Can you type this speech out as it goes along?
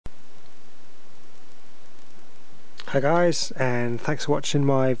Hi guys, and thanks for watching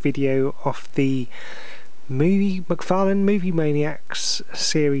my video of the McFarlane Movie Maniacs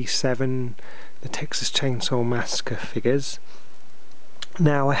Series 7, the Texas Chainsaw Massacre figures.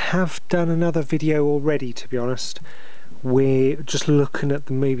 Now I have done another video already, to be honest. We're just looking at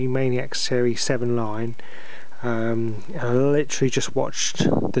the Movie Maniacs Series 7 line. And I literally just watched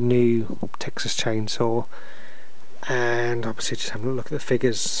the new Texas Chainsaw, and obviously just having a look at the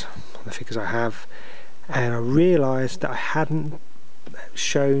figures I have. And I realised that I hadn't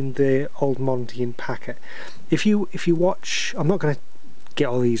shown the old Monty in packet. If you watch, I'm not going to get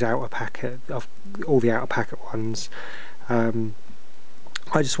all these outer packet, all the outer packet ones. I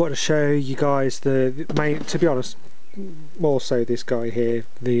just want to show you guys the main. To be honest, more so this guy here,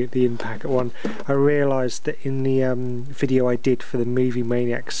 the in packet one. I realised that in the video I did for the Movie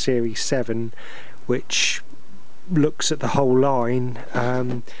Maniacs Series 7, which looks at the whole line,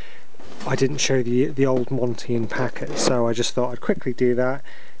 I didn't show the old Monty in packet, so I just thought I'd quickly do that.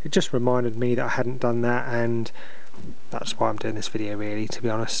 It just reminded me that I hadn't done that, and that's why I'm doing this video, really, to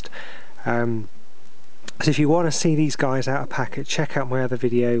be honest. So if you want to see these guys out of packet, check out my other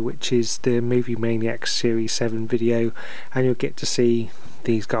video, which is the Movie Maniacs Series 7 video, and you'll get to see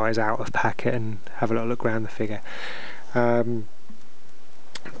these guys out of packet and have a little look around the figure.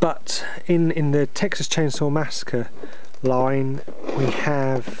 But in the Texas Chainsaw Massacre line, we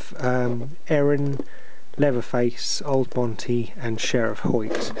have Erin, Leatherface, Old Monty and Sheriff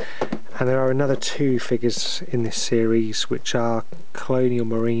Hoyt, and there are another two figures in this series, which are Colonial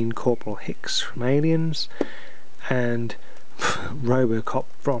Marine Corporal Hicks from Aliens and Robocop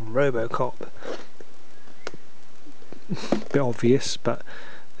from Robocop. Bit obvious, but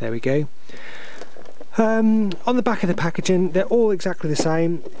there we go. On the back of the packaging, they're all exactly the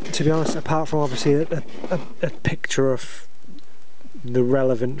same, to be honest, apart from obviously a picture of the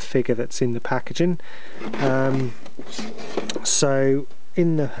relevant figure that's in the packaging. So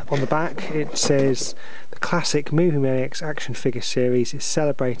on the back it says the classic Movie Maniacs action figure series is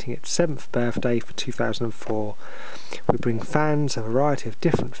celebrating its 7th birthday for 2004. We bring fans a variety of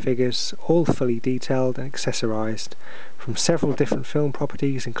different figures, all fully detailed and accessorised, from several different film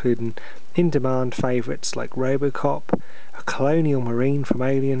properties, including in-demand favourites like Robocop, a Colonial Marine from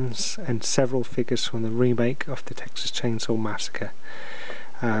Aliens, and several figures from the remake of the Texas Chainsaw Massacre.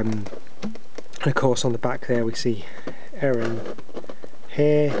 And of course on the back there we see Erin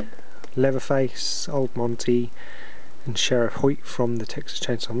here, Leatherface, Old Monty and Sheriff Hoyt from the Texas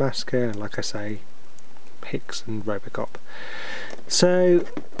Chainsaw Massacre, and like I say, Hicks and Robocop. So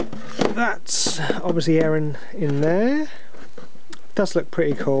that's obviously Erin in there. Does look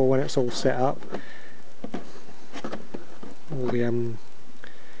pretty cool when it's all set up. All the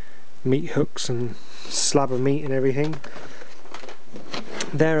meat hooks and slab of meat and everything.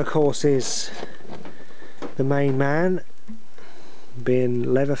 There of course is the main man, being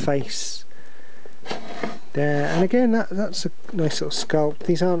Leatherface there, and again that's a nice little sculpt.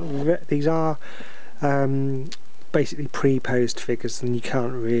 These are basically pre-posed figures, and you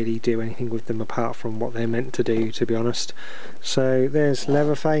can't really do anything with them apart from what they're meant to do, to be honest. So there's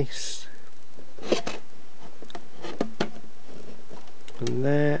Leatherface, and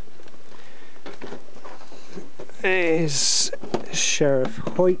there is Sheriff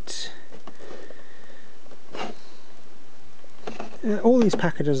Hoyt. All these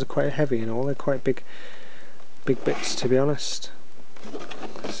packages are quite heavy and all, they're quite big bits, to be honest.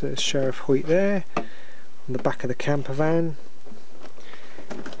 So there's Sheriff Hoyt there on the back of the camper van.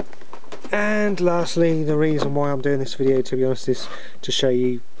 And lastly, the reason why I'm doing this video, to be honest, is to show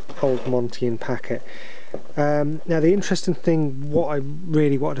you Old Monty in packet. Now the interesting thing, what I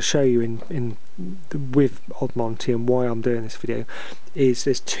really wanted to show you with Old Monty, and why I'm doing this video, is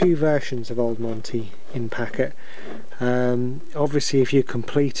there's two versions of Old Monty in packet. Obviously if you're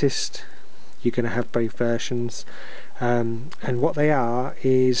completist, you're going to have both versions, and what they are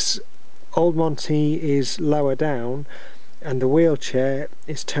is Old Monty is lower down and the wheelchair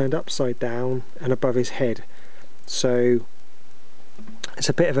is turned upside down and above his head, so it's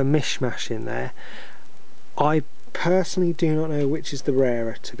a bit of a mishmash in there. I personally do not know which is the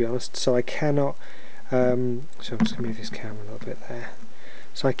rarer, to be honest, so I cannot so I'm just going to move this camera a little bit there.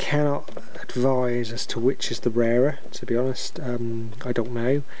 So I cannot advise as to which is the rarer, to be honest. I don't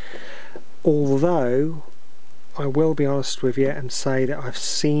know, although I will be honest with you and say that I've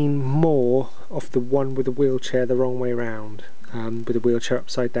seen more of the one with the wheelchair the wrong way round, with the wheelchair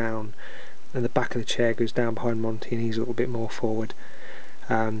upside down and the back of the chair goes down behind Monty and he's a little bit more forward.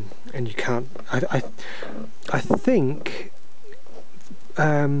 And you can't, I think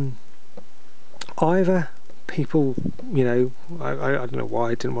either people, you know, I don't know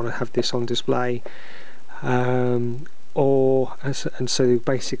why I didn't want to have this on display, and so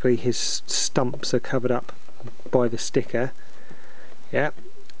basically his stumps are covered up by the sticker. Yeah,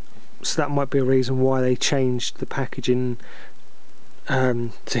 so that might be a reason why they changed the packaging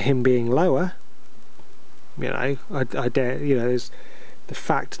to him being lower. You know, I dare, you know, there's the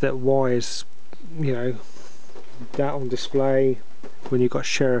fact that why is, you know, that on display when you've got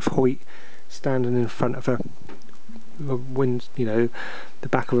Sheriff Hoyt standing in front of a you know, the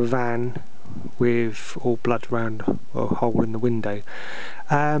back of a van with all blood around a hole in the window.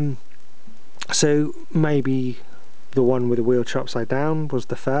 So maybe the one with the wheelchair upside down was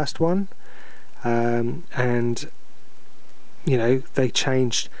the first one, and you know, they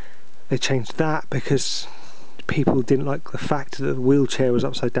changed that because people didn't like the fact that the wheelchair was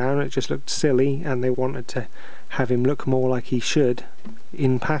upside down. It just looked silly, and they wanted to have him look more like he should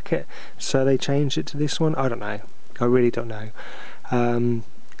in packet, so they changed it to this one. I don't know, I really don't know.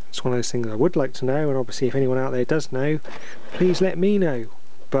 It's one of those things I would like to know, and obviously if anyone out there does know, please let me know.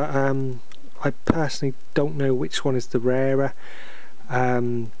 But I personally don't know which one is the rarer.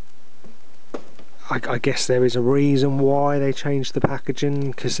 I guess there is a reason why they changed the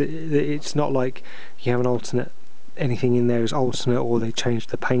packaging, because it's not like you have an alternate, anything in there is alternate, or they changed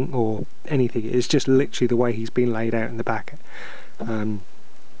the paint or anything. It's just literally the way he's been laid out in the packet. And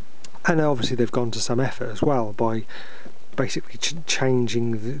obviously they've gone to some effort as well by basically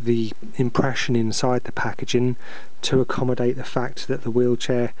changing the impression inside the packaging to accommodate the fact that the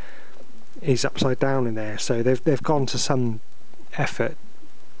wheelchair is upside down in there. So they've gone to some effort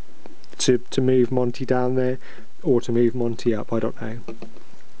to move Monty down there, or to move Monty up, I don't know.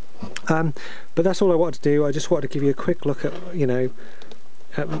 But that's all I wanted to do. I just wanted to give you a quick look at, you know,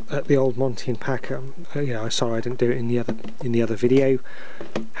 at the old Monty in packet. You know, sorry I didn't do it in the other video.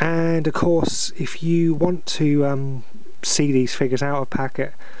 And of course, if you want to see these figures out of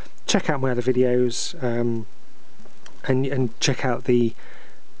packet, check out my other videos, and check out the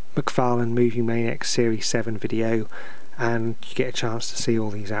McFarlane Movie Maniacs Series 7 video, and you get a chance to see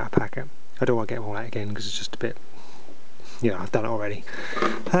all these out of packet. I don't want to get them all out again because it's just a bit, you know, I've done it already.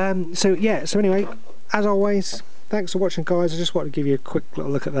 So yeah, so anyway, as always, thanks for watching, guys. I just wanted to give you a quick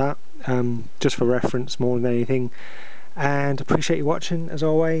little look at that, just for reference more than anything, and appreciate you watching as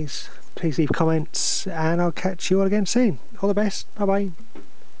always. Please leave comments, and I'll catch you all again soon. All the best, bye bye.